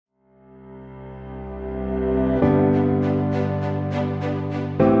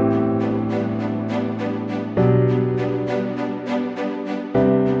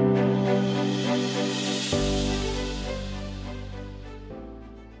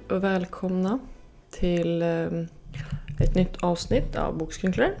och välkomna till ett nytt avsnitt av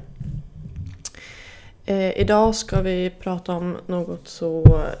Bokskrynklar. Idag ska vi prata om något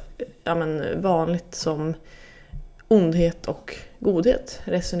så vanligt som ondhet och godhet.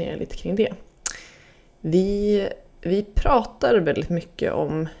 Resonera lite kring det. Vi pratar väldigt mycket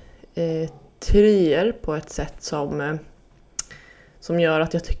om teorier på ett sätt som gör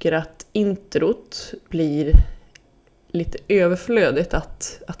att jag tycker att introt blir lite överflödigt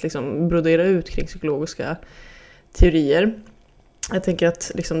att liksom brodera ut kring psykologiska teorier. Jag tänker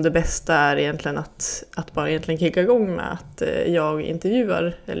att liksom det bästa är egentligen att bara egentligen kicka igång med att jag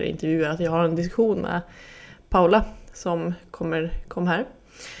att jag har en diskussion med Paula som kom här.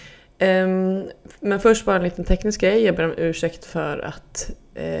 Men först bara en liten teknisk grej. Jag ber om ursäkt för att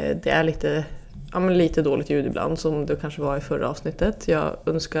det är lite dåligt ljud ibland, som det kanske var i förra avsnittet. Jag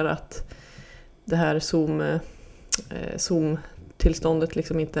önskar att det här Zoom-tillståndet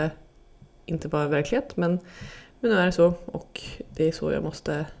liksom inte var verklighet, men nu är det så, och det är så jag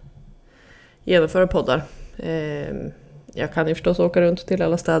måste genomföra poddar. Jag kan ju förstås åka runt till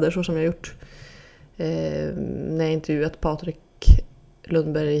alla städer så som jag gjort när jag intervjuat Patrik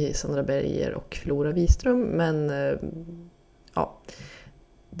Lundberg, Sandra Berger och Flora Wiström, men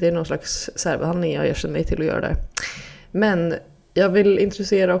det är någon slags särbehandling jag erkänner mig till att göra där. Men jag vill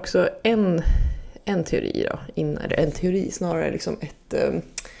introducera också en teori då, eller en teori snarare, liksom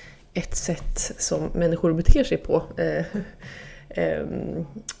ett sätt som människor beter sig på,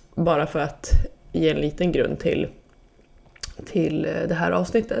 bara för att ge en liten grund till det här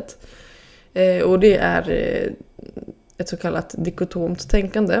avsnittet. Och det är ett så kallat dikotomt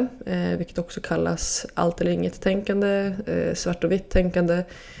tänkande, vilket också kallas allt eller inget tänkande, svart och vitt tänkande.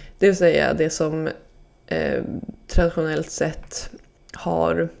 Det vill säga det som traditionellt sett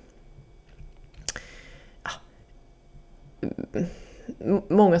har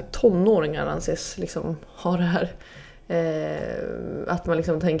många tonåringar anses liksom ha det här. Att man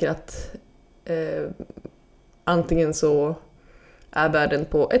liksom tänker att antingen så är världen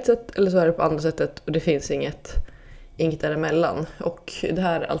på ett sätt eller så är det på andra sättet, och det finns inget däremellan. Och det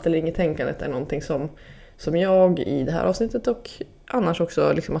här allt eller inget tänkandet är någonting som jag i det här avsnittet och annars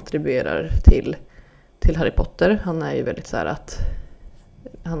också liksom attribuerar till Harry Potter. Han är ju väldigt så här att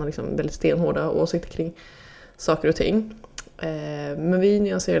han har liksom väldigt stenhårda åsikter kring saker och ting. Men vi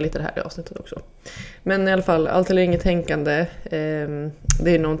nyanserar lite det här i avsnittet också. Men i alla fall, allt eller inget tänkande,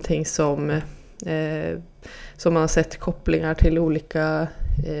 det är någonting som man har sett kopplingar till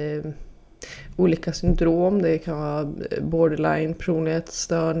olika syndrom. Det kan vara borderline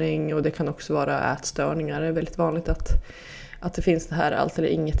personlighetsstörning, och det kan också vara ätstörningar. Det är väldigt vanligt att det finns det här allt eller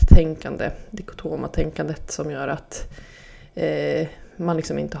inget tänkande, dikotoma tänkandet, som gör att man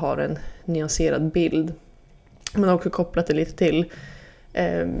liksom inte har en nyanserad bild. Men också kopplat det lite till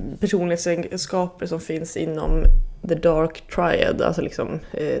personlighetsegenskaper som finns inom the dark triad, alltså liksom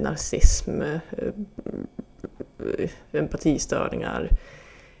narcissism, empatistörningar,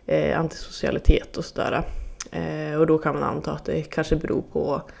 antisocialitet och sådär. Och då kan man anta att det kanske beror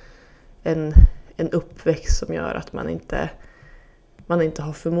på en uppväxt som gör att man inte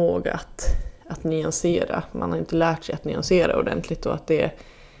har förmåga att nyansera. Man har inte lärt sig att nyansera ordentligt, och att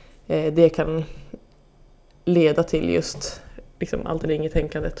det kan leda till just liksom allt eller inget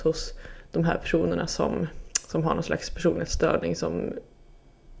tänkandet hos de här personerna som har någon slags personlighetsstörning som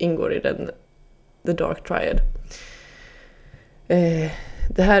ingår i the dark triad.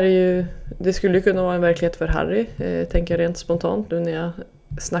 Det skulle ju kunna vara en verklighet för Harry, tänker jag rent spontant nu när jag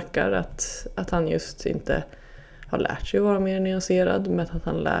snackar, att han just inte har lärt sig att vara mer nyanserad, men att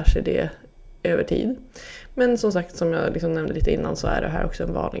han lär sig det över tid. Men som sagt, som jag liksom nämnde lite innan, så är det här också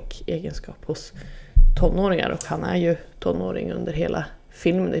en vanlig egenskap hos tonåringar, och han är ju tonåring under hela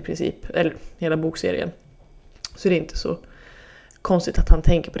filmen i princip, eller hela bokserien. Så det är inte så konstigt att han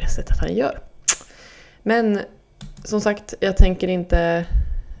tänker på det sättet han gör. Men som sagt, jag tänker inte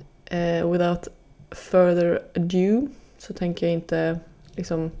without further ado, så tänker jag inte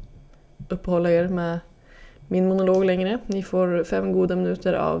liksom uppehålla er med min monolog längre. Ni får 5 goda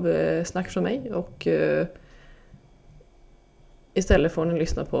minuter av snack från mig, och istället får ni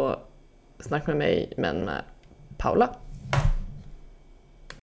lyssna på snack med mig, men med Paula.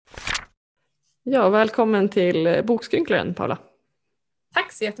 Ja, välkommen till Bokskrynklaren, Paula.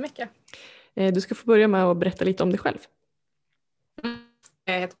 Tack så jättemycket. Du ska få börja med att berätta lite om dig själv.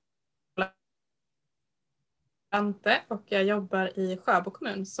 Jag heter Ante och jag jobbar i Sjöbo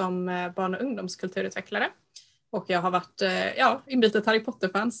kommun som barn- och ungdomskulturutvecklare. Och jag har varit inbitet Harry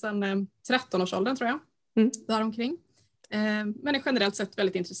Potter-fan sedan 13-årsåldern tror jag. Däromkring. Men är generellt sett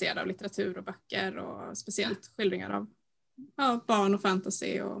väldigt intresserad av litteratur och böcker och speciellt skildringar av barn och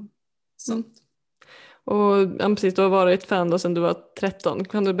fantasy och sånt. Och precis, du har varit fan då sedan du var 13.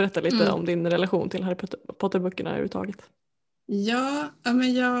 Kan du berätta lite om din relation till Harry Potter-böckerna överhuvudtaget? Ja,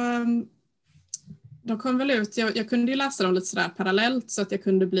 men de kom väl ut, jag kunde ju läsa dem lite sådär parallellt så att jag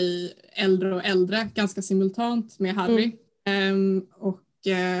kunde bli äldre och äldre ganska simultant med Harry.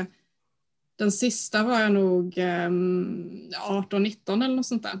 Den sista var jag nog 18-19 eller något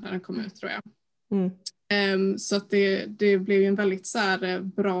sånt där när den kom ut, tror jag. Så att det blev ju en väldigt så här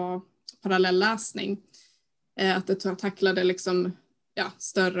bra parallellläsning. Att det tacklade liksom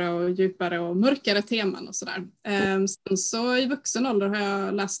större och djupare och mörkare teman och sådär. Sen så i vuxen ålder har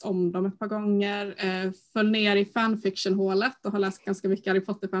jag läst om dem ett par gånger. Föll ner i fanfiction-hålet och har läst ganska mycket Harry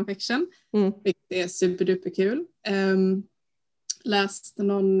Potter fanfiction. Vilket är superduperkul. Läst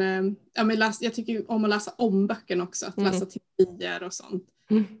någon, jag tycker ju om att läsa om böckerna också. Att läsa teorier och sånt.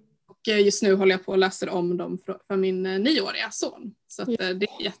 Och just nu håller jag på att läsa om dem för min 9-åriga son. Så att,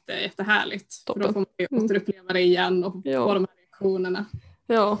 det är jättehärligt. För då får man ju återuppleva det igen och få de här reaktionerna.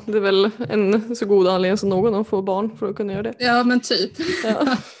 Ja, det är väl en så god anledning som någon att få barn för att kunna göra det. Ja, men typ.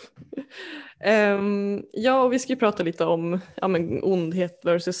 Och vi ska ju prata lite om ondhet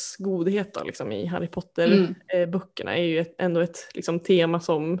versus godhet då, liksom, i Harry Potter-böckerna är ju ändå ett liksom, tema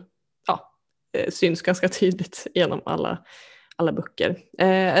som syns ganska tydligt genom alla böcker.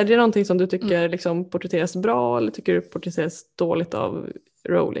 Är det någonting som du tycker liksom, porträtteras bra eller tycker du porträtteras dåligt av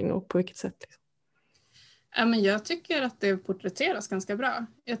Rowling och på vilket sätt? Liksom? Men jag tycker att det porträtteras ganska bra.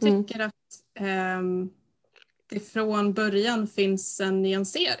 Jag tycker att det från början finns en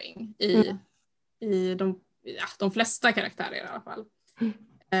nyansering i de flesta karaktärer i alla fall.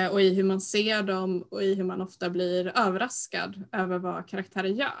 Och i hur man ser dem och i hur man ofta blir överraskad över vad karaktärer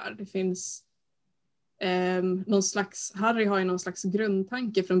gör. Det finns Harry har ju någon slags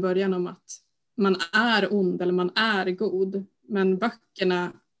grundtanke från början om att man är ond eller man är god. Men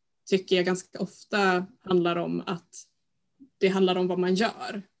böckerna tycker jag ganska ofta handlar om att det handlar om vad man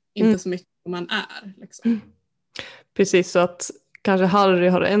gör. Inte så mycket vad man är. Liksom. Precis, så att kanske Harry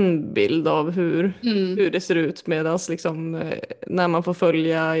har en bild av hur det ser ut medan liksom, när man får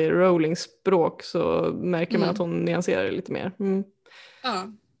följa i Rowlings språk så märker man att hon nyanserar det lite mer.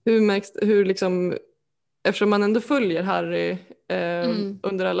 Ja. Hur liksom, eftersom man ändå följer Harry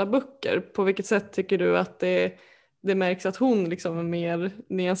under alla böcker, på vilket sätt tycker du att det märks att hon liksom är mer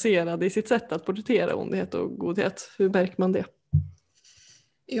nyanserad i sitt sätt att porträttera ondhet och godhet? Hur märker man det?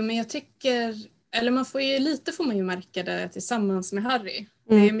 Jo, men jag tycker, eller får man ju märka det tillsammans med Harry.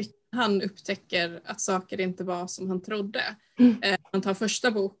 Det är mycket han upptäcker att saker inte var som han trodde. Man tar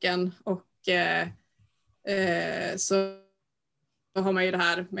första boken och så har man ju det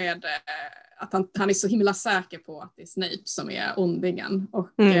här med att han är så himla säker på att det är Snape som är ondingen. Och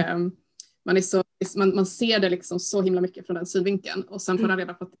man ser det liksom så himla mycket från den synvinkeln. Och sen får han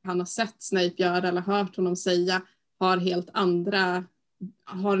reda på att han har sett Snape göra eller hört honom säga har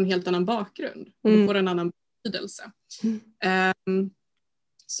en helt annan bakgrund. Och får en annan betydelse.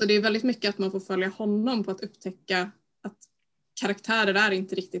 Så det är väldigt mycket att man får följa honom på att upptäcka att karaktärer är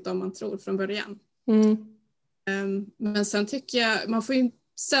inte riktigt om man tror från början. Men sen tycker jag, man får ju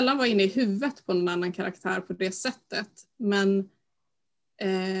sällan vara inne i huvudet på någon annan karaktär på det sättet. Men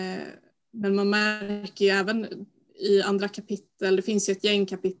man märker ju även i andra kapitel, det finns ju ett gäng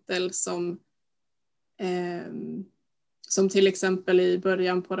kapitel som till exempel i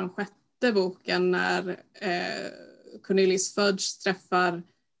början på den 6:e boken när Cornelius Fudge träffar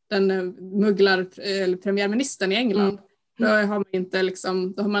den premiärministern i England. Då har man inte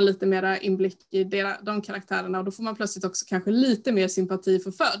liksom, då har man lite mera inblick i de karaktärerna och då får man plötsligt också kanske lite mer sympati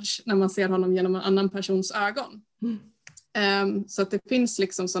för Fudge när man ser honom genom en annan persons ögon. Så att det finns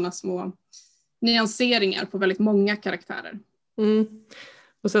liksom sådana små nyanseringar på väldigt många karaktärer.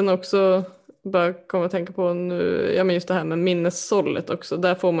 Och sen också bara komma att tänka på nu, men just det här med minnessållet också.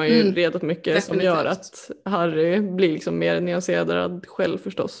 Där får man ju reda på mycket definitivt. Som gör att Harry blir liksom mer nyanserad själv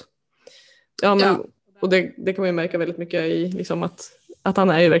förstås. Och det kan man ju märka väldigt mycket i liksom att han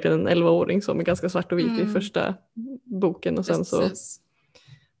är ju verkligen en 11-åring som är ganska svart och vit i första boken och sen så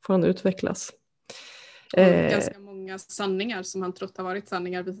får han utvecklas. Ganska många sanningar som han trott har varit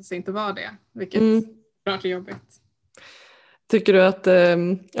sanningar visar sig inte vara det, vilket klart är jobbigt. Tycker du att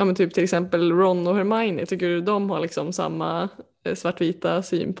typ till exempel Ron och Hermione, tycker du de har liksom samma svartvita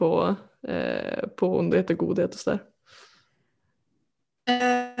syn på ondhet och godhet och sådär?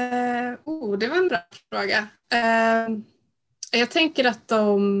 Det var en bra fråga. Jag tänker att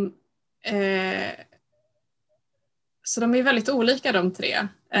så de är väldigt olika de tre.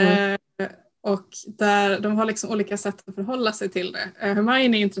 Och där de har liksom olika sätt att förhålla sig till det.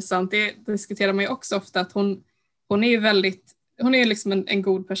 Hermione är intressant, det diskuterar man ju också ofta, att hon hon är ju väldigt, hon är liksom en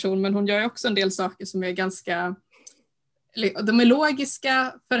god person, men hon gör ju också en del saker som är ganska, de är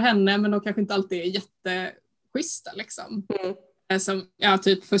logiska för henne, men de kanske inte alltid är jätteschyssta liksom. Som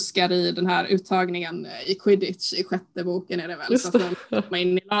typ fuskar i den här uttagningen i Quidditch i 6:e boken är det väl, så att de kommer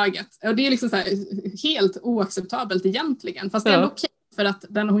in i laget. Och det är liksom så här, helt oacceptabelt egentligen, fast det är ändå okej, för att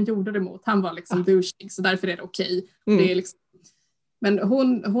den hon gjorde det mot, han var liksom douchig, så därför är det okej. Det är liksom, men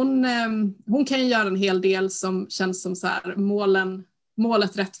hon kan ju göra en hel del som känns som så här,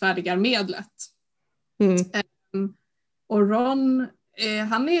 målet rättfärdigar medlet. Och Ron,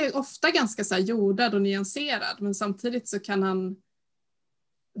 han är ofta ganska så här jordad och nyanserad, men samtidigt så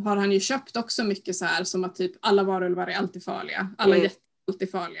har han ju köpt också mycket så här som att typ alla varulvar är alltid farliga, alla jätter är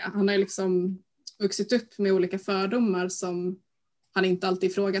alltid farliga. Han har ju liksom vuxit upp med olika fördomar som han inte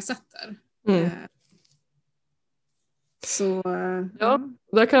alltid ifrågasätter. Så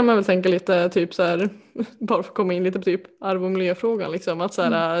där kan man väl tänka lite typ så här, bara för att komma in lite på typ arv- och miljöfrågan liksom, att så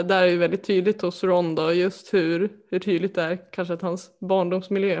här, där är ju väldigt tydligt hos Ron då, just hur tydligt det är kanske att hans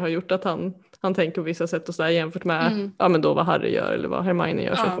barndomsmiljö har gjort att han tänker på vissa sätt och så där, jämfört med men då vad Harry gör eller vad Hermione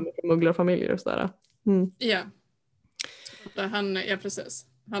gör som kommer från mugglarfamiljer och sådär. Precis.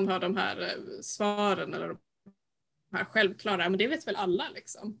 Han har de här svaren eller de här självklara, men det vet väl alla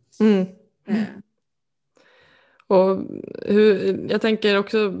liksom. Och jag tänker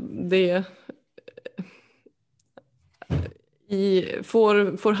också det,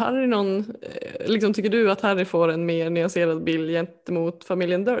 får Harry någon, liksom, tycker du att Harry får en mer nyanserad bild gentemot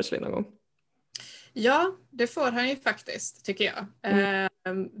familjen Dursley någon gång? Ja, det får han ju faktiskt, tycker jag.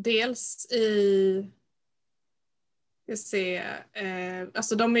 Dels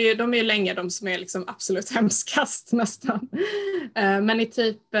alltså de är ju länge de som är liksom absolut hemskast nästan. Men i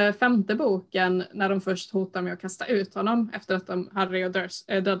typ 5:e boken, när de först hotar med att kasta ut honom efter att Harry och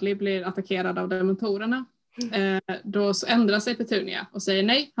Dudley blir attackerade av dementorerna, då så ändrar sig Petunia och säger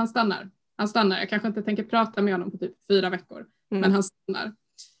nej, han stannar. Jag kanske inte tänker prata med honom på typ 4 veckor, men han stannar.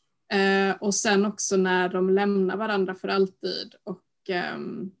 Och sen också när de lämnar varandra för alltid och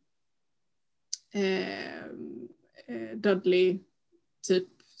Dudley typ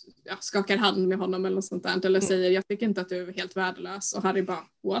skakar hand med honom eller något sånt där, eller säger jag tycker inte att du är helt värdelös, och Harry bara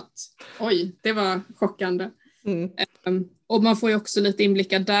what? Oj, det var chockande. Och man får ju också lite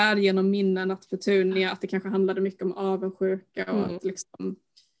inblickar där genom minnen att Petunia, att det kanske handlade mycket om avundsjuka och att liksom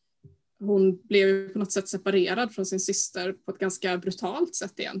hon blev på något sätt separerad från sin syster på ett ganska brutalt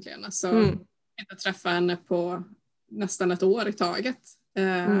sätt egentligen. Alltså inte träffa henne på nästan ett år i taget.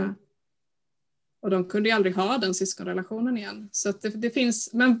 Och de kunde ju aldrig ha den syskonrelationen igen. Så att det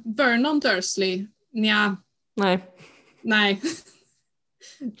finns, men Vernon Dursley, nej.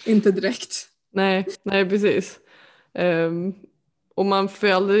 Inte direkt. Nej, precis. Och man får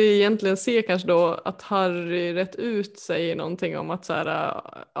aldrig egentligen se kanske då att Harry rätt ut säger någonting om att så här,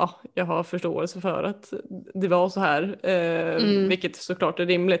 jag har förståelse för att det var så här, vilket såklart är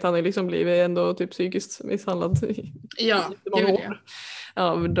rimligt. Han har liksom blivit ändå typ psykiskt misshandlad i många år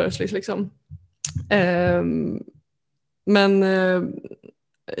av Dursleys liksom. Men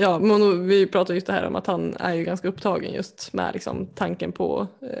vi pratar just det här om att han är ju ganska upptagen just med liksom tanken på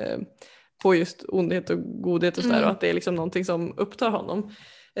just ondhet och godhet och sådär, och att det är liksom någonting som upptar honom.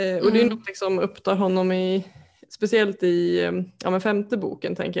 Och det är någonting som upptar honom speciellt i 5:e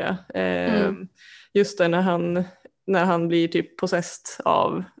boken, tänker jag. Just det, när han blir typ possessed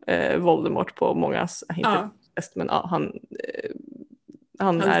av Voldemort på mångas, inte possessed, men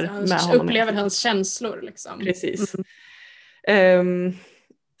han är med honom. Upplever hans känslor liksom. Precis.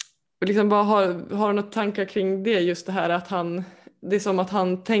 Liksom har du några tankar kring det, just det här att det är som att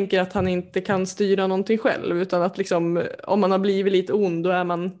han tänker att han inte kan styra någonting själv, utan att liksom, om man har blivit lite ond, då är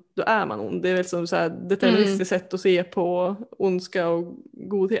man ond. Det är väl som så här deterministiskt sätt att se på ondska och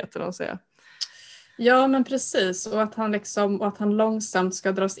godhet, eller vad säga. Ja, men precis, och att han långsamt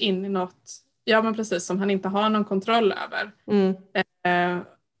ska dras in i något, ja men precis, som han inte har någon kontroll över.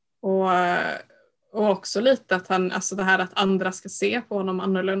 Och också lite att alltså det här att andra ska se på honom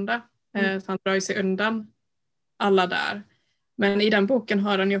annorlunda. Han drar ju sig undan alla där. Men i den boken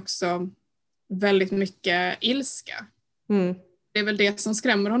har han ju också väldigt mycket ilska. Det är väl det som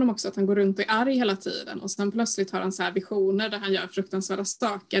skrämmer honom också, att han går runt och är arg hela tiden. Och sen plötsligt har han så här visioner där han gör fruktansvärda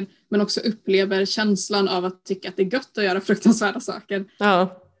saker, men också upplever känslan av att tycka att det är gött att göra fruktansvärda saker.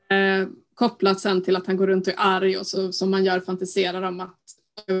 Ja. Kopplat sen till att han går runt och är arg, och så, som man gör fantiserar om att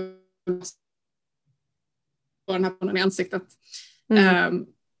den här personen i ansiktet.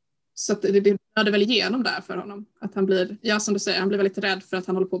 Så att det hade väl igenom där för honom. Att han blir, som du säger, han blir väldigt rädd för att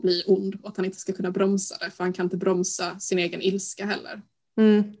han håller på att bli ond, och att han inte ska kunna bromsa det, för han kan inte bromsa sin egen ilska heller.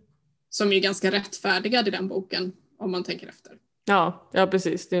 Som är ju ganska rättfärdigad i den boken. om man tänker efter. Ja,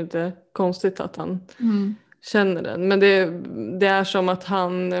 precis. Det är inte konstigt att han känner den. Men det är som att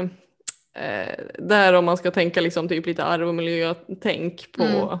han, där om man ska tänka liksom typ lite arv och miljötänk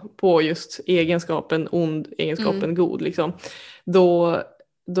på just egenskapen ond, egenskapen god liksom. Då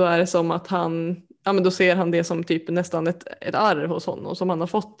är det som att han, men då ser han det som typ nästan ett arv hos honom som han har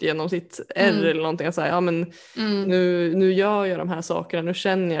fått genom sitt ärr eller någonting. Så här, nu gör jag de här sakerna, nu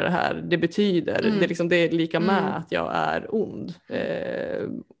känner jag det här, det betyder, det är lika med att jag är ond.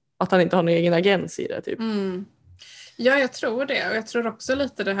 Att han inte har någon egen agens i det typ. Ja, jag tror det. Och jag tror också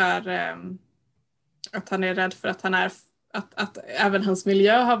lite det här att han är rädd för att han är att även hans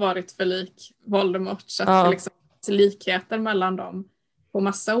miljö har varit för lik Voldemort. Så att det liksom finns likheter mellan dem på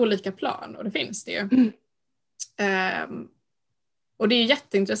massa olika plan. Och det finns det ju. Och det är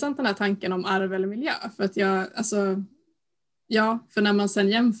jätteintressant den här tanken om arv eller miljö. För att för när man sen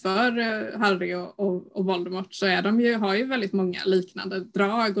jämför Harry och Voldemort så har ju väldigt många liknande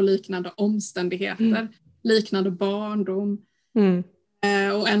drag och liknande omständigheter. Liknande barndom.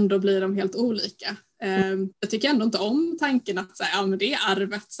 Och ändå blir de helt olika. Jag tycker ändå inte om tanken att men det är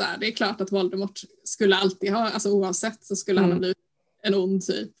arvet. Det är klart att Voldemort skulle alltid ha, alltså oavsett så skulle han ha blivit en ond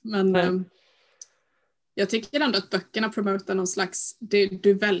typ. Men jag tycker ändå att böckerna promotar någon slags,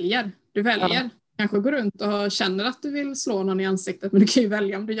 du väljer. Kanske går runt och känner att du vill slå någon i ansiktet, men du kan ju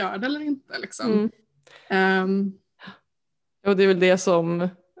välja om du gör det eller inte. Liksom. Och det är väl det som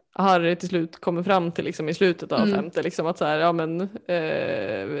Harry till slut kommer fram till liksom, i slutet av femte. Liksom, att så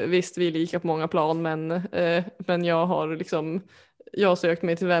här, visst vi är lika på många plan, men jag har sökt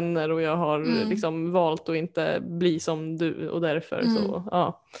mig till vänner och jag har liksom valt att inte bli som du och därför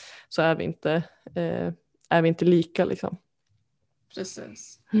så är vi inte lika liksom.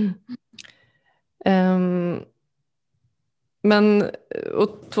 Precis. Men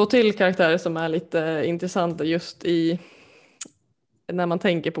och 2 till karaktärer som är lite intressanta just i när man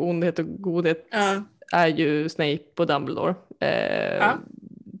tänker på ondhet och godhet är ju Snape och Dumbledore.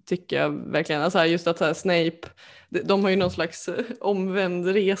 Tycker jag verkligen. Alltså just att så här, Snape, de har ju någon slags omvänd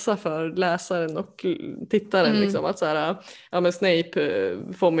resa för läsaren och tittaren. Liksom, att så här, men Snape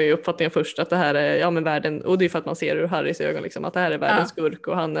får man ju uppfattningen först att det här är världen, och det är för att man ser ur Harrys ögon liksom, att det här är världens skurk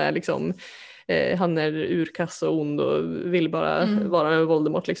och han är liksom han är urkass och ond och vill bara vara med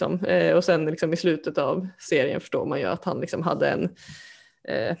Voldemort liksom. Och sen liksom, i slutet av serien förstår man ju att han liksom hade en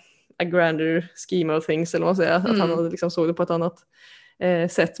a grander scheme of things, eller vad man säger, att han hade liksom såg det på ett annat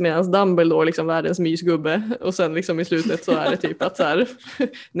sätt, medan Dumbledore liksom världens mysgubbe, och sen liksom i slutet så är det typ att så här,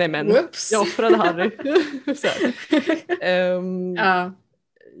 nej men jag offrade Harry. Så här.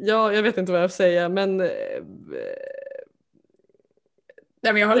 Jag vet inte vad jag får säga, men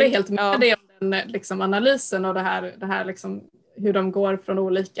men jag håller helt med dig om den liksom, analysen och det här liksom, hur de går från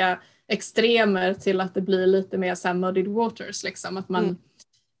olika extremer till att det blir lite mer så här muddied waters liksom, att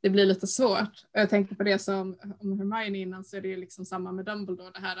det blir lite svårt. Jag tänkte på det som om Hermione innan, så är det ju liksom samma med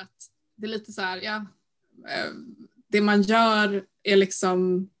Dumbledore, det här att det är lite så här, det man gör är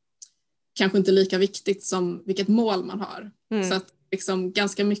liksom kanske inte lika viktigt som vilket mål man har. Så att liksom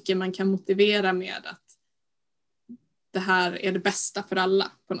ganska mycket man kan motivera med att det här är det bästa för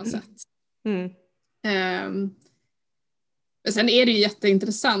alla på något sätt. Sen är det ju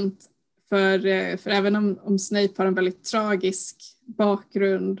jätteintressant för även om Snape har en väldigt tragisk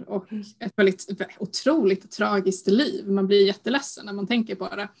bakgrund och ett väldigt otroligt tragiskt liv, man blir jätteledsen när man tänker på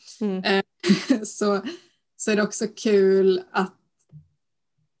det, så är det också kul att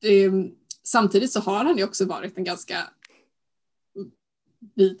samtidigt så har han ju också varit en ganska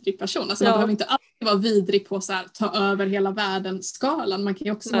vidrig person. Alltså man behöver inte alltid vara vidrig på så här, ta över hela världen-skalan. Man kan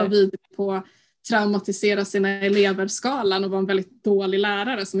ju också vara vidrig på traumatisera sina elever-skalan och vara en väldigt dålig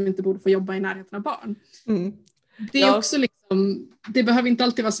lärare som inte borde få jobba i närheten av barn. Det är också liksom, det behöver inte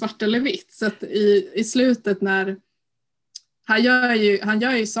alltid vara svart eller vitt. Så att i slutet när han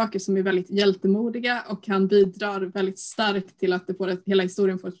gör ju saker som är väldigt hjältemodiga, och han bidrar väldigt starkt till att hela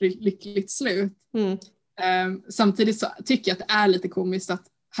historien får ett lyckligt slut. Samtidigt så tycker jag att det är lite komiskt att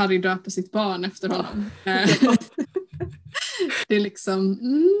Harry döper sitt barn efter honom. Det är liksom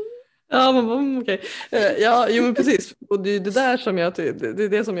Ja, men okej. Ja, jo men precis. Och det är det där som det är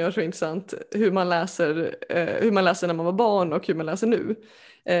det som gör så intressant, hur man läser när man var barn och hur man läser nu.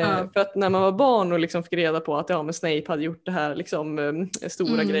 För att när man var barn och liksom fick reda på att men Snape hade gjort det här liksom,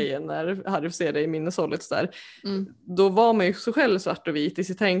 stora grejen när Harry får se det i minnesåldern där, då var man ju så själv svart och vit i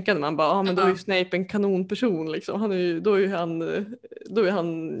sitt tänkande. Man bara, men då är ju Snape en kanonperson liksom. Då är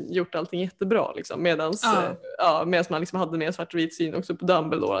han gjort allting jättebra liksom. Medans man liksom hade mer svart och vit syn också på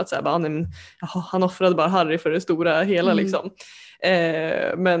Dumbledore, att säga, han offrade bara Harry för det stora hela liksom.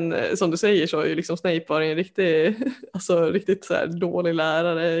 Men som du säger så har ju liksom Snape varit en riktigt så här dålig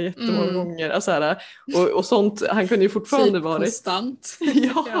lärare jättemånga gånger. Alltså och sånt, han kunde ju fortfarande vara konstant.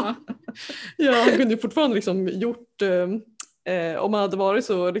 Han kunde ju fortfarande liksom gjort, om han hade varit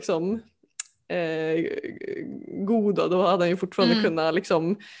så liksom god då hade han ju fortfarande kunnat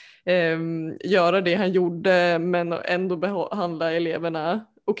liksom göra det han gjorde, men ändå behandla eleverna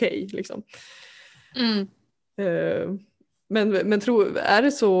okej liksom. Men är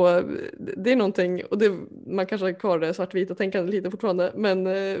det så, det är någonting, och man kanske har kvar det svartvita tänkande lite fortfarande, men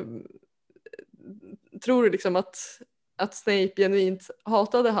tror du liksom att Snape genuint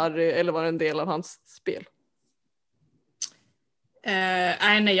hatade Harry, eller var det en del av hans spel?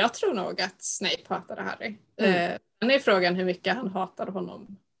 Nej, jag tror nog att Snape hatade Harry. Sen är frågan hur mycket han hatade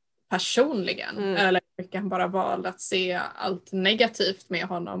honom personligen, eller hur mycket han bara valde att se allt negativt med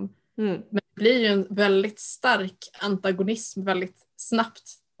honom. Men det blir ju en väldigt stark antagonism väldigt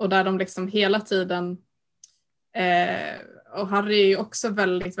snabbt, och där de liksom hela tiden och Harry är ju också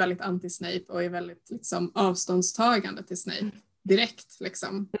väldigt, väldigt anti-Snape och är väldigt liksom avståndstagande till Snape direkt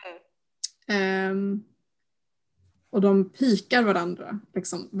liksom. Och de pikar varandra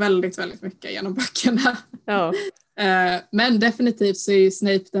liksom väldigt, väldigt mycket genom böckerna. Men definitivt så är ju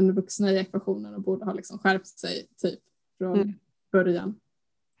Snape den vuxna i ekvationen och borde ha liksom skärpt sig typ från början.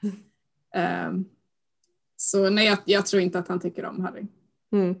 Så nej, jag tror inte att han tycker om Harry.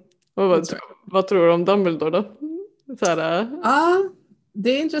 Och vad tror du om Dumbledore då? Ja, det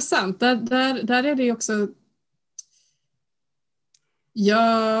är intressant. Där är det ju också...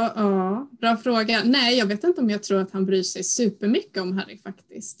 Ja, bra fråga. Nej, jag vet inte om jag tror att han bryr sig supermycket om Harry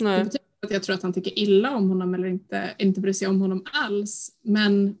faktiskt. Nej. Det betyder att jag tror att han tycker illa om honom eller inte bryr sig om honom alls.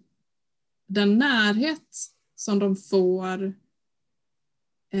 Men den närhet som de får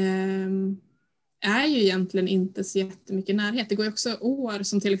är ju egentligen inte så jättemycket närhet. Det går ju också år,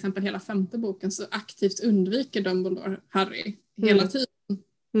 som till exempel hela 5:e boken, så aktivt undviker Dumbledore Harry hela tiden.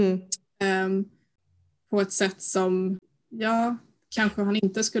 På ett sätt som kanske han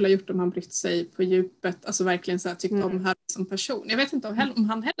inte skulle ha gjort om han brytt sig på djupet, alltså verkligen så här, tyckte om Harry som person. Jag vet inte om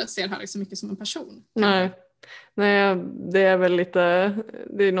han heller ser Harry så mycket som en person. Nej, det är väl lite,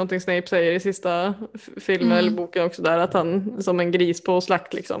 det är någonting Snape säger i sista filmen eller boken också där, att han som en gris på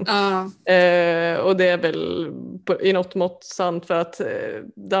slakt liksom. Och det är väl i något mått sant, för att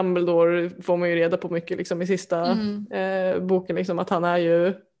Dumbledore får man ju reda på mycket liksom i sista boken liksom, att han är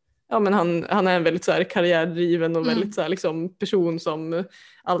ju men han är en väldigt så här karriärdriven och väldigt så här liksom person som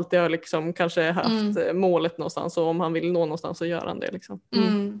alltid har liksom kanske haft målet någonstans, och om han vill nå någonstans så gör han det liksom.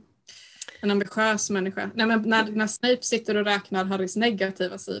 En ambitiös människa. Nej, men när Snape sitter och räknar Harrys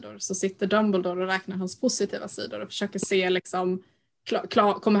negativa sidor, så sitter Dumbledore och räknar hans positiva sidor och försöker se liksom,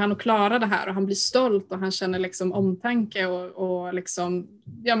 kommer han att klara det här, och han blir stolt och han känner liksom omtanke och liksom,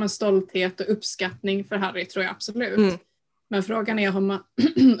 stolthet och uppskattning för Harry, tror jag absolut. Men frågan är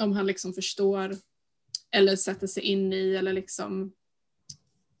om han liksom förstår eller sätter sig in i eller liksom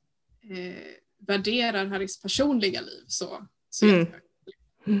värderar Harrys personliga liv så jättehögt.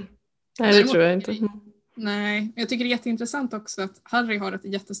 Nej, det tror jag inte. Nej, jag tycker det är jätteintressant också att Harry har ett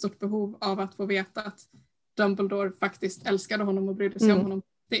jättestort behov av att få veta att Dumbledore faktiskt älskade honom och brydde sig om honom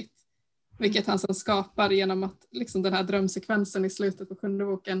riktigt. Vilket han sedan skapar genom att liksom den här drömsekvensen i slutet på 7:e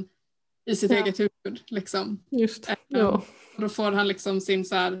boken i sitt eget huvud liksom. Just, och då får han liksom sin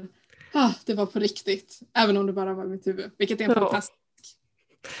så här, det var på riktigt, även om det bara var mitt huvud, vilket är en fantastisk.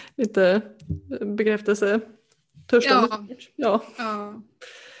 Lite bekräftelse törstande.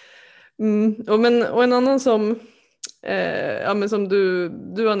 Och en annan som men som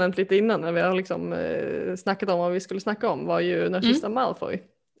du har nämnt lite innan när vi har liksom snackat om vad vi skulle snacka om, var ju Narcissa Malfoy.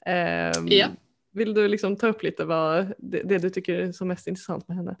 Vill du liksom ta upp lite vad det du tycker är så mest intressant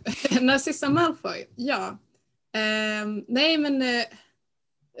med henne? Narcissa Malfoy, nej men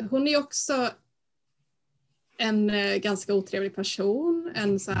hon är också en ganska otrevlig person,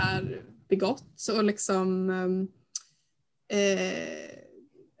 en så här bigott och liksom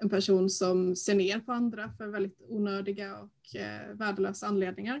en person som ser ner på andra för väldigt onödiga och värdelösa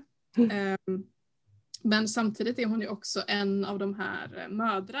anledningar. Men samtidigt är hon ju också en av de här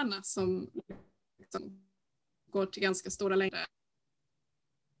mödrarna som liksom går till ganska stora längder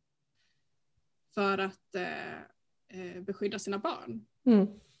för att beskydda sina barn.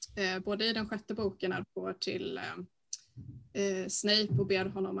 Både i den 6:e boken när han går till Snape och ber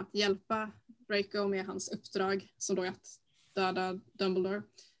honom att hjälpa Draco med hans uppdrag som då är att döda Dumbledore.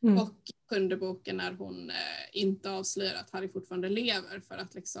 Och i 7:e boken när hon inte avslöjar att Harry fortfarande lever för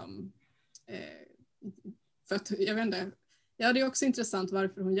att liksom för att, jag vet inte, ja, det är också intressant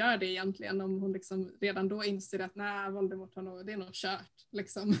varför hon gör det egentligen, om hon liksom redan då inser att nej, Voldemort har nog, det är nog kört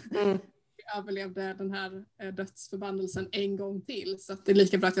liksom. Vi överlevde den här dödsförbannelsen en gång till, så att det är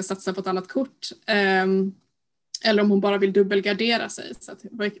lika bra att jag satsar på ett annat kort. Eller om hon bara vill dubbelgardera sig, så att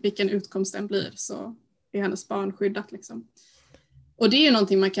vilken utkomst den blir så är hennes barn skyddat liksom. Och det är ju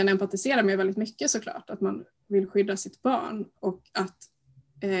någonting man kan empatisera med väldigt mycket såklart, att man vill skydda sitt barn, och att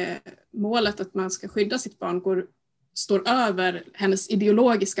målet att man ska skydda sitt barn står över hennes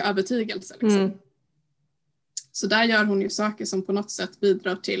ideologiska övertygelse liksom. Så där gör hon ju saker som på något sätt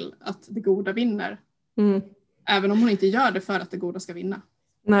bidrar till att det goda vinner. Även om hon inte gör det för att det goda ska vinna.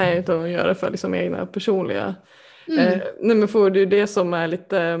 Nej, utan hon gör det för liksom egna personliga. Nej, men för det är ju det som är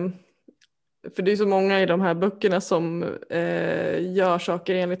lite... För det är så många i de här böckerna som gör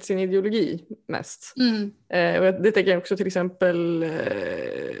saker enligt sin ideologi mest. Och det tänker jag också till exempel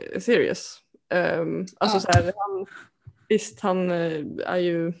Sirius. Alltså så här, han är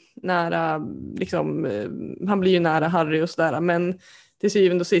ju nära, liksom, han blir ju nära Harry och sådär, men till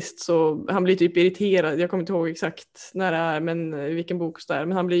syvende och sist så han blir typ irriterad, jag kommer inte ihåg exakt när det är, men vilken bok så där,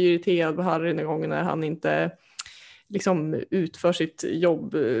 men han blir irriterad på Harry den gången när han inte liksom utför sitt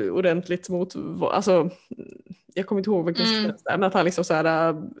jobb ordentligt mot, alltså jag kommer inte ihåg vilken men att han liksom så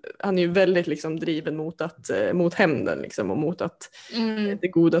här, han är ju väldigt liksom driven mot hämnden liksom, och mot att det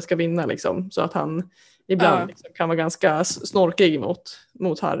goda ska vinna liksom, så att han ibland liksom kan vara ganska snorkig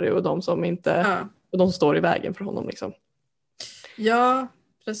mot Harry och de som inte och de som står i vägen för honom liksom. Ja,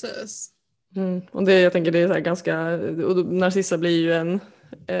 precis. Och det, jag tänker det är så här ganska, och Narcissa blir ju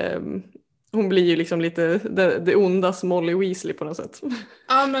hon blir ju liksom lite det ondas Molly Weasley på något sätt.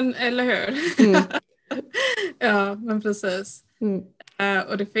 Ja, men eller hur? Ja, men precis.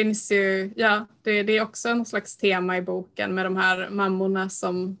 Och det finns ju, ja, det är också en slags tema i boken med de här mammorna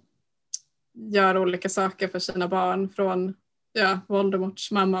som gör olika saker för sina barn, från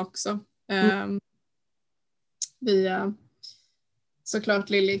Voldemorts mamma också. Via såklart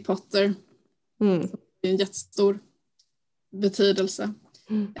Lily Potter. Det är en jättestor betydelse.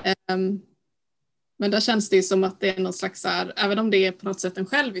 Men där känns det ju som att det är någon slags här, även om det är på något sätt en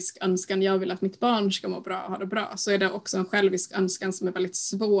självisk önskan, jag vill att mitt barn ska må bra och ha det bra, så är det också en självisk önskan som är väldigt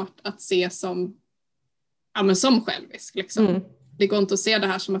svårt att se som som självisk liksom. Det går inte att se det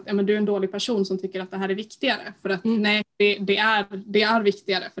här som att du är en dålig person som tycker att det här är viktigare, för att nej, det är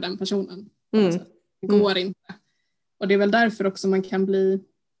viktigare för den personen. Det går inte. Och det är väl därför också man kan bli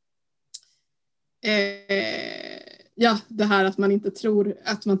det här att man inte tror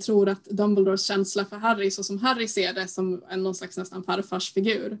att Dumbledores känsla för Harry, så som Harry ser det, som någon slags nästan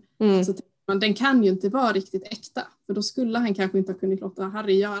farfarsfigur, så den kan ju inte vara riktigt äkta, för då skulle han kanske inte ha kunnat låta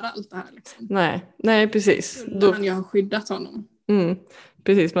Harry göra allt det här liksom. Nej precis. Då han ju ha skyddat honom.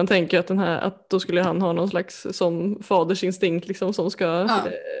 Precis, man tänker att då skulle han ha någon slags sån fadersinstinkt liksom, som ska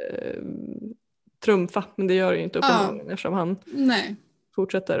trumfa, men det gör ju inte uppenbarligen eftersom han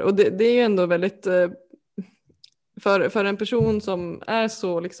fortsätter. Och det är ju ändå väldigt för en person som är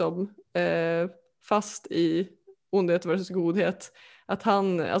så liksom fast i ondhet versus godhet, att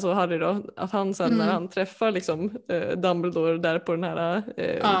han, alltså Harry då, att han sen när han träffar liksom Dumbledore där på den här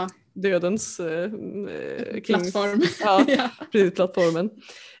dödens plattform. Precis, plattformen.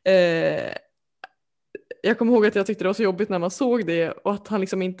 Jag kommer ihåg att jag tyckte det var så jobbigt när man såg det, och att han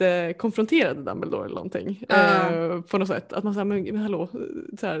liksom inte konfronterade Dumbledore eller någonting på något sätt. Att man säger, men hallå,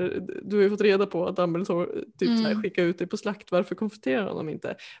 så här, du har ju fått reda på att Dumbledore typ så här, skickar ut dig på slakt, varför konfronterar honom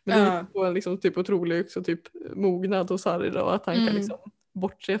inte? Men det är på en liksom, typ otrolig också, typ mognad hos Harry då, att han kan liksom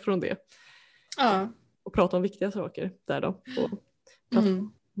bortse från det. Och prata om viktiga saker där då.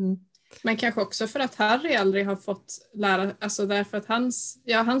 Men kanske också för att Harry aldrig har fått lära, alltså därför att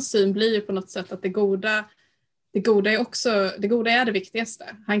hans syn blir ju på något sätt att det goda är det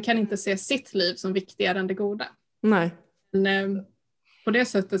viktigaste. Han kan inte se sitt liv som viktigare än det goda. Nej. Men på det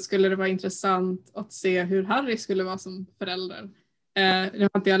sättet skulle det vara intressant att se hur Harry skulle vara som förälder. Jag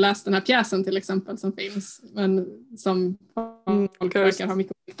har inte läst den här pjäsen till exempel som finns, men som folk verkar ha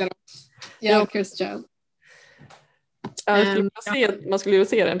mycket viktigare. Cursed Child. Man skulle ju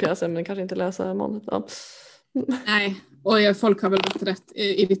se den pjäsen, men kanske inte läsa manuset. Nej, och folk har väl varit rätt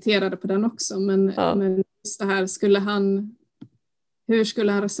irriterade på den också, men just det här, hur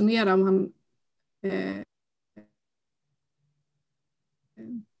skulle han resonera om han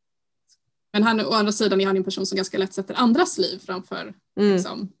Men han, å andra sidan är han en person som ganska lätt sätter andras liv framför.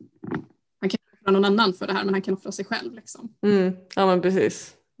 Liksom. Han kan offra någon annan för det här, men han kan offra sig själv. Liksom. Ja, men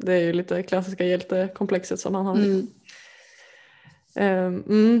precis. Det är ju lite klassiska hjältekomplexet som han har.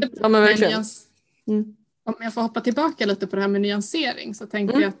 Ja, men verkligen. Om jag får hoppa tillbaka lite på det här med nyansering, så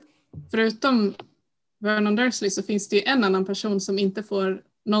tänkte jag att förutom Vernon Dursley så finns det ju en annan person som inte får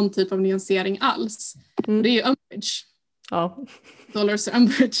någon typ av nyansering alls. Det är ju Umbridge. Ja. Dolores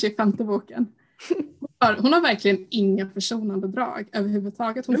Umbridge i 5:e boken. Hon har verkligen inga försonande drag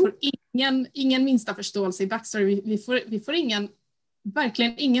överhuvudtaget. Hon får ingen minsta förståelse i backstory. Vi får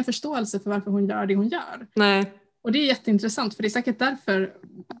verkligen ingen förståelse för varför hon gör det hon gör. Nej. Och det är jätteintressant, för det är säkert därför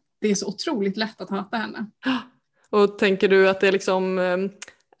det är så otroligt lätt att hata henne. Och tänker du att det är liksom,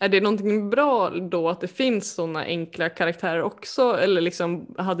 är det någonting bra då att det finns sådana enkla karaktärer också, eller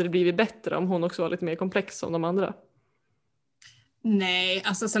liksom hade det blivit bättre om hon också var lite mer komplex som de andra? Nej,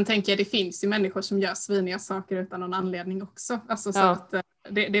 alltså sen tänker jag det finns ju människor som gör sviniga saker utan någon anledning också. Alltså så att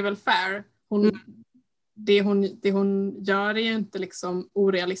det är väl fair. Det hon gör är ju inte liksom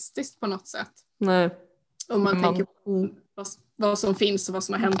orealistiskt på något sätt. Nej. Om man tänker på vad som finns och vad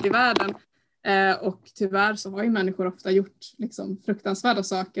som har hänt i världen. Och tyvärr så har ju människor ofta gjort liksom fruktansvärda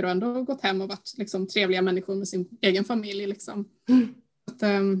saker och ändå gått hem och varit liksom trevliga människor med sin egen familj. Liksom. Att,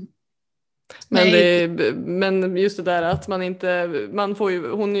 men just det där att hon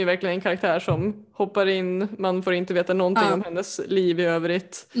är ju verkligen en karaktär som hoppar in, man får inte veta någonting om hennes liv i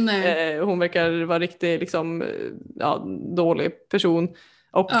övrigt. Hon verkar vara riktigt liksom, dålig person.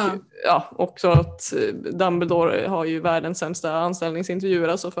 Och också att Dumbledore har ju världens sämsta anställningsintervjuer,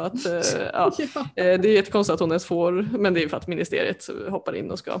 alltså för att det är jättekonstigt att hon ens får, men det är ju för att ministeriet hoppar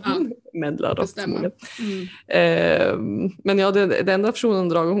in och ska medla då. Men det enda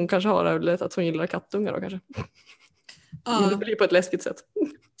persondrag hon kanske har är väl att hon gillar kattungar då kanske. Men det blir på ett läskigt sätt.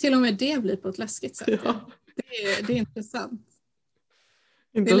 Till och med det blir på ett läskigt sätt. Det är intressant.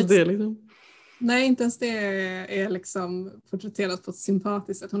 Inte ens det liksom. Nej, inte ens det är liksom porträtterat på ett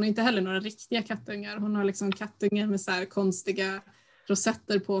sympatiskt sätt. Hon har inte heller några riktiga kattungar. Hon har liksom kattungar med så här konstiga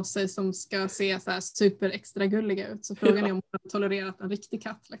rosetter på sig som ska se så här super extra gulliga ut. Så frågan är om hon har tolererat en riktig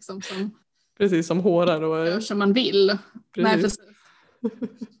katt liksom, som precis som hårar och gör som man vill. Precis. Nej, precis.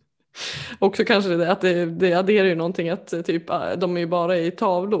 Också kanske det att det adderar ju någonting att typ de är ju bara i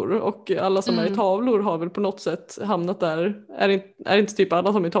tavlor och alla som är i tavlor har väl på något sätt hamnat där. Är inte typ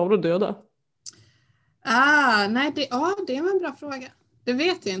alla som är i tavlor döda? Nej, det är en bra fråga. Det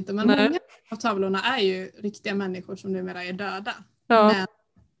vet jag inte, men många av tavlorna är ju riktiga människor som numera är döda. Ja. Men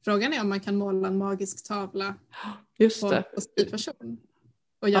frågan är om man kan måla en magisk tavla på en person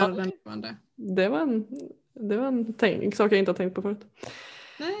och göra den levande. Det var en sak jag inte har tänkt på förut.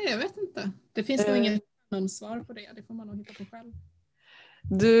 Nej, jag vet inte. Det finns nog inget svar på det. Det får man nog hitta på själv.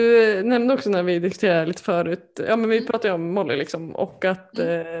 Du nämnde också när vi diskuterade lite förut, men vi pratade ju om Molly liksom, och att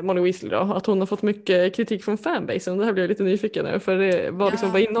Molly Weasley då, att hon har fått mycket kritik från fanbasen. Det här blir jag lite nyfiken nu, för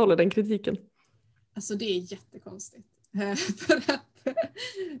vad innehåller den kritiken? Alltså det är jättekonstigt.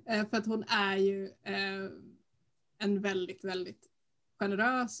 för att hon är ju en väldigt, väldigt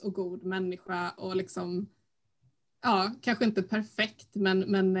generös och god människa och liksom kanske inte perfekt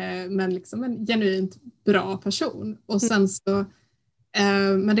men liksom en genuint bra person. Och sen så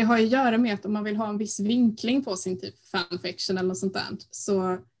men det har ju att göra med att om man vill ha en viss vinkling på sin typ fanfiction eller något sånt där,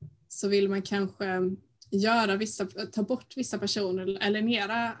 så vill man kanske ta bort vissa personer eller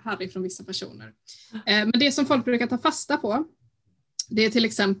alienera Harry från vissa personer. Men det som folk brukar ta fasta på, det är till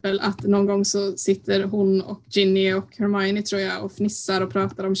exempel att någon gång så sitter hon och Ginny och Hermione tror jag och fnissar och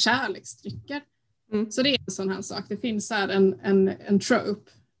pratar om kärleksdrycker. Så det är en sån här sak. Det finns här en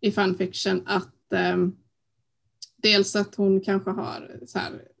trope i fanfiction att dels att hon kanske har så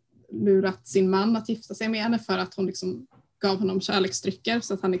här lurat sin man att gifta sig med henne för att hon liksom gav honom kärleksdrycker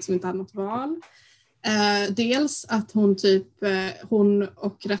så att han liksom inte hade något val. Dels att hon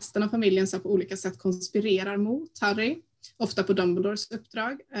och resten av familjen så på olika sätt konspirerar mot Harry. Ofta på Dumbledores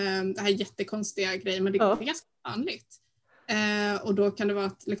uppdrag. Det här är jättekonstiga grejer men det är ganska vanligt. Och då kan det vara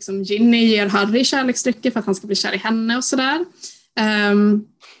att liksom Ginny ger Harry kärleksdrycker för att han ska bli kär i henne och sådär.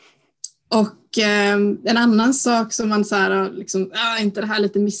 Och en annan sak som man så här, liksom, inte det här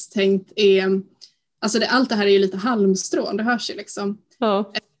lite misstänkt är, alltså allt det här är ju lite halmstrån, det hörs ju liksom.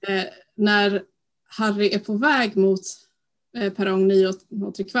 Ja. När Harry är på väg mot perrong 9 och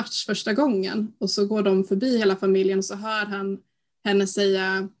 3/4 första gången och så går de förbi hela familjen och så hör han henne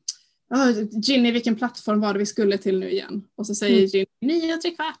säga Ginny, vilken plattform var det vi skulle till nu igen? Och så säger Ginny 9 och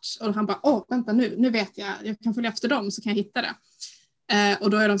 3/4 och han bara, vänta nu vet jag kan följa efter dem så kan jag hitta det. Och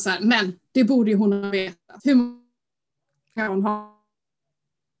då är de så här, men det borde ju hon ha vetat. Hur kan hon ha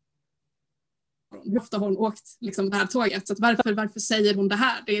hon? Hur ofta har hon åkt liksom, det här tåget? Så att varför säger hon det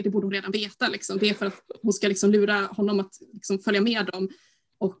här? Det borde hon redan veta. Liksom. Det är för att hon ska liksom, lura honom att liksom, följa med dem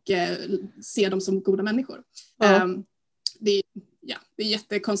och se dem som goda människor. Det är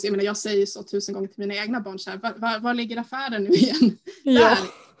jättekonstigt. Jag menar, jag säger så 1000 gånger till mina egna barn så här, var ligger affären nu igen? Ja.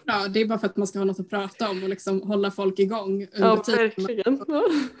 Ja, det är bara för att man ska ha något att prata om och liksom hålla folk igång under tiden. Verkligen.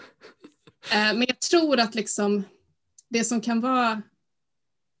 Men jag tror att liksom, det som kan vara,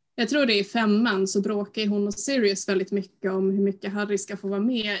 jag tror det är i 5:an så bråkar hon och Sirius väldigt mycket om hur mycket Harry ska få vara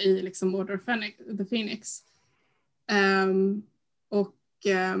med i liksom Order of the Phoenix.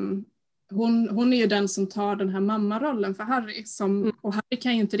 Hon är ju den som tar den här mammarollen för Harry. Och Harry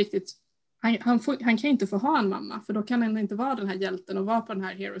kan ju inte riktigt, han kan inte få ha en mamma, för då kan han inte vara den här hjälten och vara på den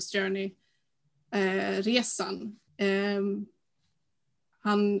här Hero's Journey-resan.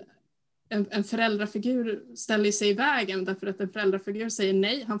 En föräldrafigur ställer sig i vägen därför att en föräldrafigur säger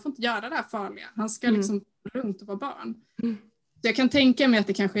nej, han får inte göra det här farliga. Han ska liksom runt och vara barn. Så jag kan tänka mig att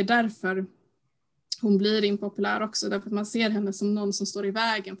det kanske är därför hon blir impopulär också, därför att man ser henne som någon som står i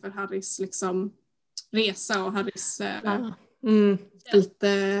vägen för Harrys liksom, resa och Harrys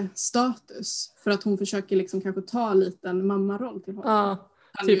lite status. För att hon försöker liksom kanske ta lite en mammaroll till honom. Ja,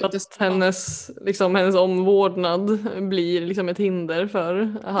 typ att hennes omvårdnad blir liksom ett hinder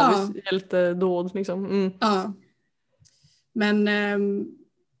för Harrys hjältedåd. Liksom. Ja, men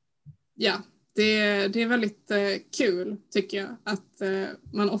det är väldigt kul tycker jag att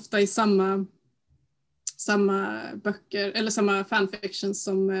man ofta i samma böcker eller samma fanfiction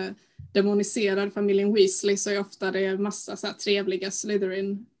som demoniserar familjen Weasley, så är ofta det massa så här trevliga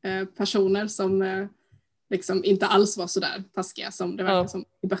Slytherin-personer som liksom inte alls var så där taskiga som det verkar som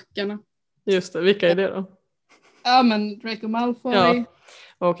i böckerna. Just det, vilka är det då? Ja, men Draco Malfoy. Ja,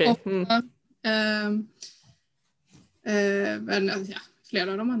 okej. Men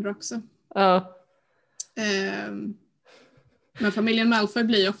flera av de andra också. Ja. Men familjen Malfoy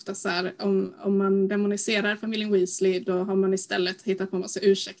blir ofta så här, om man demoniserar familjen Weasley, då har man istället hittat på en massa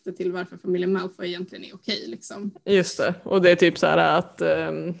ursäkter till varför familjen Malfoy egentligen är okej. Liksom. Just det, och det är typ så här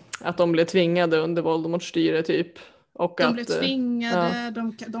att de blev tvingade under Voldemort-styre typ. Och de blev tvingade,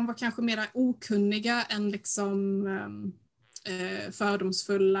 de var kanske mer okunniga än liksom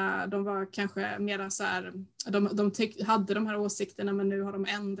fördomsfulla. De var kanske mera så här, de hade de här åsikterna, men nu har de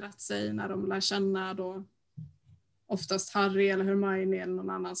ändrat sig när de lär känna då oftast Harry eller Hermione eller någon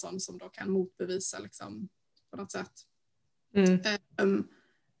annan sån som då kan motbevisa liksom, på något sätt.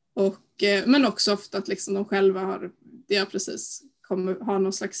 Men också ofta att liksom de själva har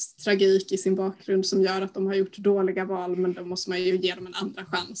någon slags tragik i sin bakgrund som gör att de har gjort dåliga val, men då måste man ju ge dem en andra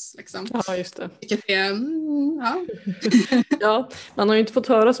chans. Liksom. Ja, just det. Vilket är, Ja, man har ju inte fått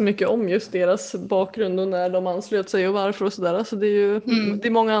höra så mycket om just deras bakgrund och när de anslöt sig och varför och sådär. Så det är ju det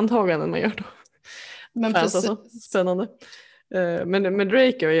är många antaganden man gör då. Men alltså. Spännande. Men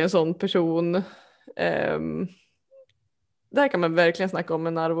Draco är en sån person. Där kan man verkligen snacka om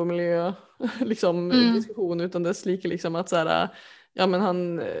en arv och miljö liksom, diskussion utan dess like. Liksom, att så här, ja, men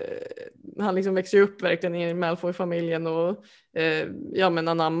han liksom växer ju upp verkligen i Malfoy-familjen och men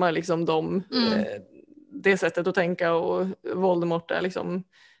anammar liksom det sättet att tänka, och Voldemort är liksom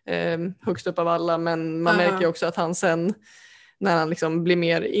högst upp av alla, men man märker ju också att han sen när han liksom blir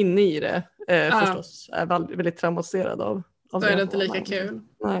mer inne i det förstås är väldigt traumatiserad av då är det inte lika kul.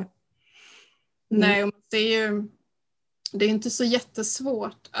 Nej, det är inte så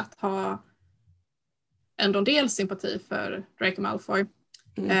jättesvårt att ha ändå del sympati för Draco Malfoy.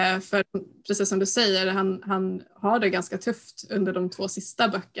 För precis som du säger, han har det ganska tufft under de 2 sista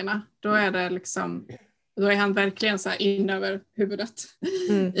böckerna. Då är han verkligen så här in över huvudet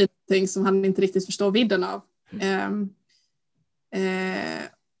i någonting som han inte riktigt förstår vidden av.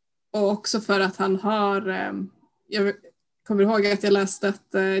 Och också för att han har jag kommer ihåg att jag läste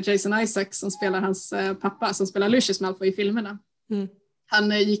att Jason Isaacs som spelar hans pappa, som spelar Lucius Malfoy i filmerna,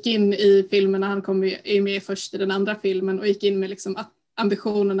 han gick in i filmerna, han kom med först i den andra filmen och gick in med liksom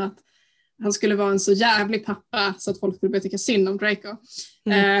ambitionen att han skulle vara en så jävlig pappa så att folk skulle börja tycka synd om Draco.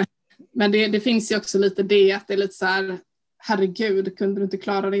 Men det finns ju också lite det att det är lite så här, herregud, kunde du inte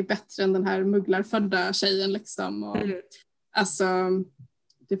klara dig bättre än den här mugglarfödda tjejen liksom. Och, alltså,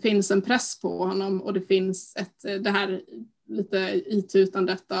 det finns en press på honom och det finns det här lite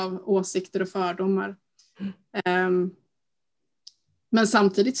itutandet av åsikter och fördomar. Men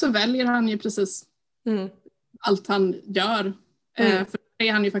samtidigt så väljer han ju precis allt han gör. För det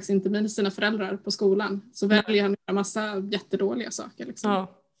är han ju faktiskt inte med sina föräldrar på skolan. Så väljer han en massa jättedåliga saker. Liksom.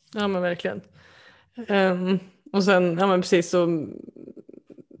 Ja, men verkligen. Och sen, ja men precis så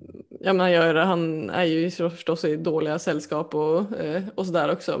jag menar, han är ju förstås i dåliga sällskap och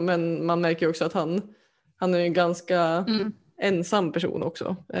sådär också. Men man märker ju också att han är en ganska ensam person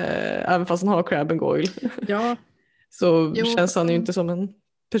också. Även fast han har Crabbe and Goyle. Ja. Så känns han ju inte som en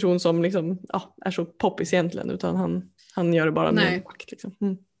person som liksom, är så poppis egentligen. Utan han gör det bara med makt.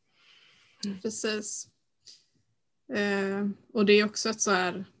 Liksom. Precis. Och det är också ett så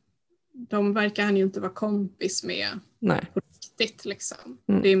här, de verkar han ju inte vara kompis med på riktigt liksom.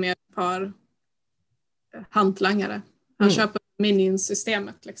 Det är mer ett par hantlangare. Han köper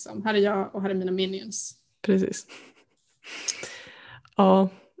minions-systemet liksom. Här är jag och här är mina minions. Precis. Ja,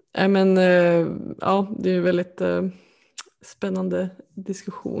 men det är ju väldigt spännande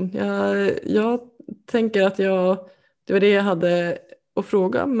diskussion. Jag tänker att det var det jag hade att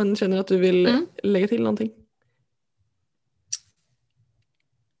fråga, men känner att du vill lägga till någonting?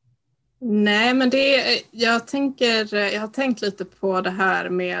 Nej, men jag har tänkt lite på det här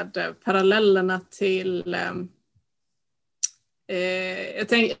med parallellerna till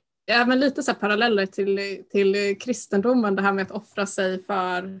men lite så här paralleller till kristendomen, det här med att offra sig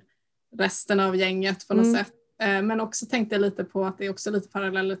för resten av gänget på något sätt. Men också tänkte jag lite på att det är också lite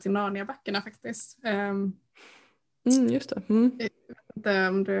paralleller till Narnia-böckerna faktiskt. Just det.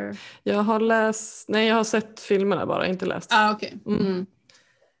 Om du... Jag har sett filmerna bara, inte läst. Okej.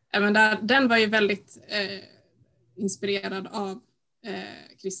 Men den var ju väldigt inspirerad av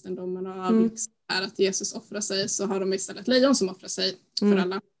kristendomen och av liksom att Jesus offrar sig, så har de istället lejon som offrar sig för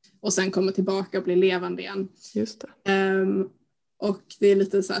alla och sen kommer tillbaka och blir levande igen. Just det. Och det är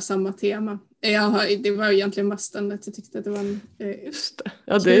lite så här samma tema. Det var egentligen mest att jag tyckte att det var en just det.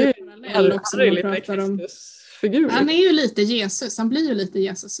 Ja, det är också lite Kristusfigur. Han är ju lite Jesus, han blir ju lite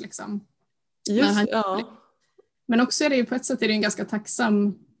Jesus liksom. Men också är det ju på ett sätt är det en ganska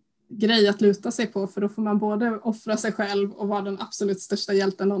tacksam grej att luta sig på, för då får man både offra sig själv och vara den absolut största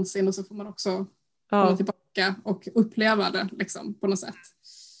hjälten någonsin, och så får man också komma tillbaka och uppleva det liksom, på något sätt.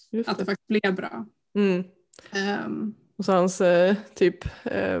 Att det faktiskt blev bra. Och så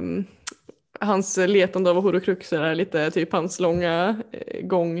hans letande av horocruxer är lite typ hans långa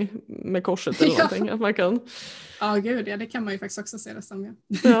gång med korset eller någonting. Att man kan... Ja, gud, det kan man ju faktiskt också se det som.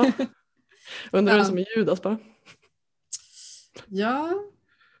 Ja. Undrar vem som är Judas bara. Ja.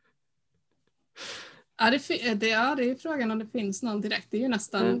 Det är frågan om det finns någon direkt. Det är ju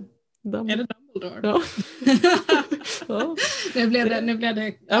nästan... Är det Dumbledore? Ja. Ja. Nu blev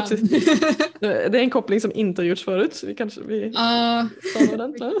det... Ja, det är en koppling som inte har gjorts förut. Vi kanske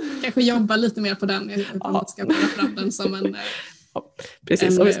kanske jobbar lite mer på den. Om man ska föra fram den som en...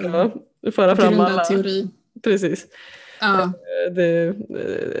 precis, om vi ska föra fram alla... teori. Precis. Ja.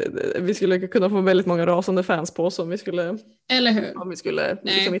 Vi skulle kunna få väldigt många rasande fans på oss om vi skulle... Eller hur? Om vi skulle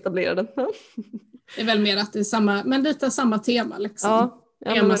liksom etablera den. Det är väl mer att det är samma, men lite samma tema liksom.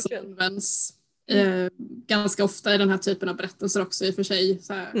 Ja, tema som används ganska ofta i den här typen av berättelser också i och för sig.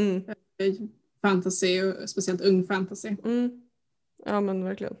 Så här, fantasy och speciellt ung fantasy. Ja, men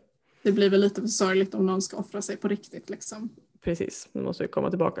verkligen. Det blir väl lite för sorgligt om någon ska offra sig på riktigt liksom. Precis, nu måste vi komma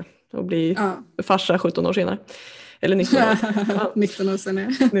tillbaka och bli farsa 17 år senare. Eller 19 år. Ja. 19 år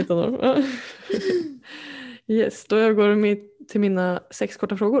senare. 19 år. Ja. Yes, då övergår vi till mina 6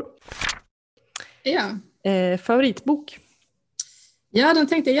 korta frågor. Ja. Favoritbok? Ja, den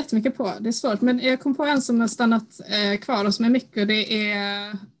tänkte jag jättemycket på. Det är svårt, men jag kom på en som har stannat kvar och som är mycket. Det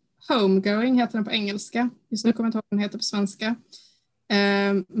är Homegoing, heter den på engelska. Just nu kommer jag inte ihåg vad den heter på svenska.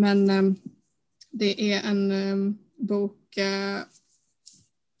 Men det är en bok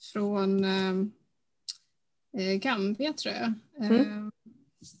från Gambia, tror jag.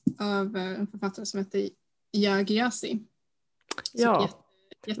 Av en författare som heter Yaa Gyasi. Ja.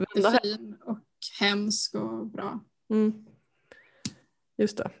 Jättefin och hemsk och bra.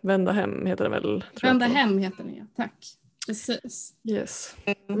 Just det, Vända hem heter den väl? Vända hem heter den, ja. Tack. Precis. Yes.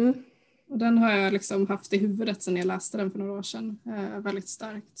 Och den har jag liksom haft i huvudet sedan jag läste den för några år sedan. Väldigt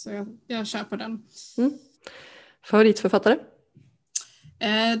starkt, så jag köper den. Favoritförfattare?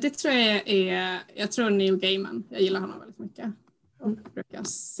 Det tror jag tror Neil Gaiman. Jag gillar honom väldigt mycket. Och brukar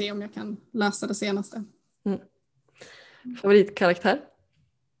se om jag kan läsa det senaste. Favoritkaraktär?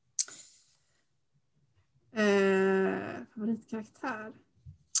 Favoritkaraktär?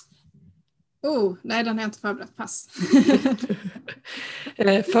 Nej, den har jag inte förberett. Pass.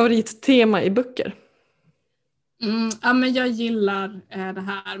 Favorittema i böcker? Ja, men jag gillar det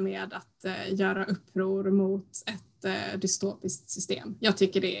här med att göra uppror mot ett dystopiskt system. Jag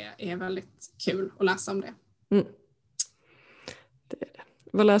tycker det är väldigt kul att läsa om det. Det är det.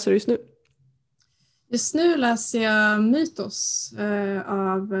 Vad läser du just nu? Just nu läser jag Mythos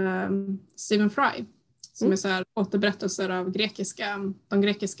av Stephen Fry. som är så här återberättelser av de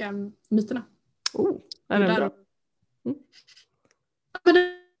grekiska myterna. Är den bra? Men det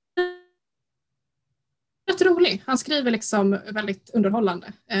är rätt rolig. Han skriver liksom väldigt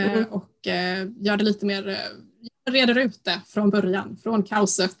underhållande och gör det lite mer, reder ut det från början, från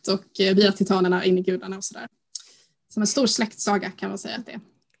kaoset och via titanerna in i gudarna och sådär. Som en stor släktsaga kan man säga att det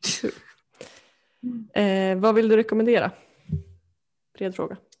är. Vad vill du rekommendera? Bred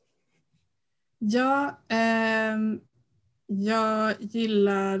fråga. Ja, jag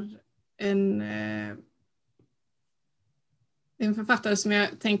gillar en författare som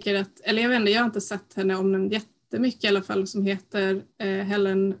jag tänker att, eller jag vet inte, jag har inte sett henne omnämnd jättemycket i alla fall, som heter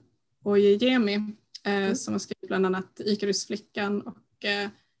Helen Oyeyemi, som har skrivit bland annat Ikarusflickan och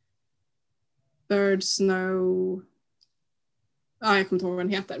Bird Snow. Ja, jag kommer inte ihåg vad den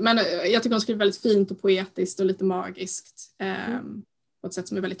heter. Men jag tycker hon skriver väldigt fint och poetiskt och lite magiskt. På ett sätt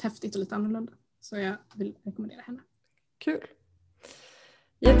som är väldigt häftigt och lite annorlunda. Så jag vill rekommendera henne. Kul.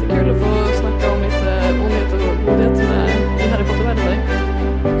 Jättekul att få snacka om lite ondhet och godhet i Harry Potter-världen med dig.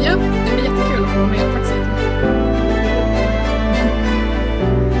 Ja, det blir jättekul att få vara med. Tack så mycket.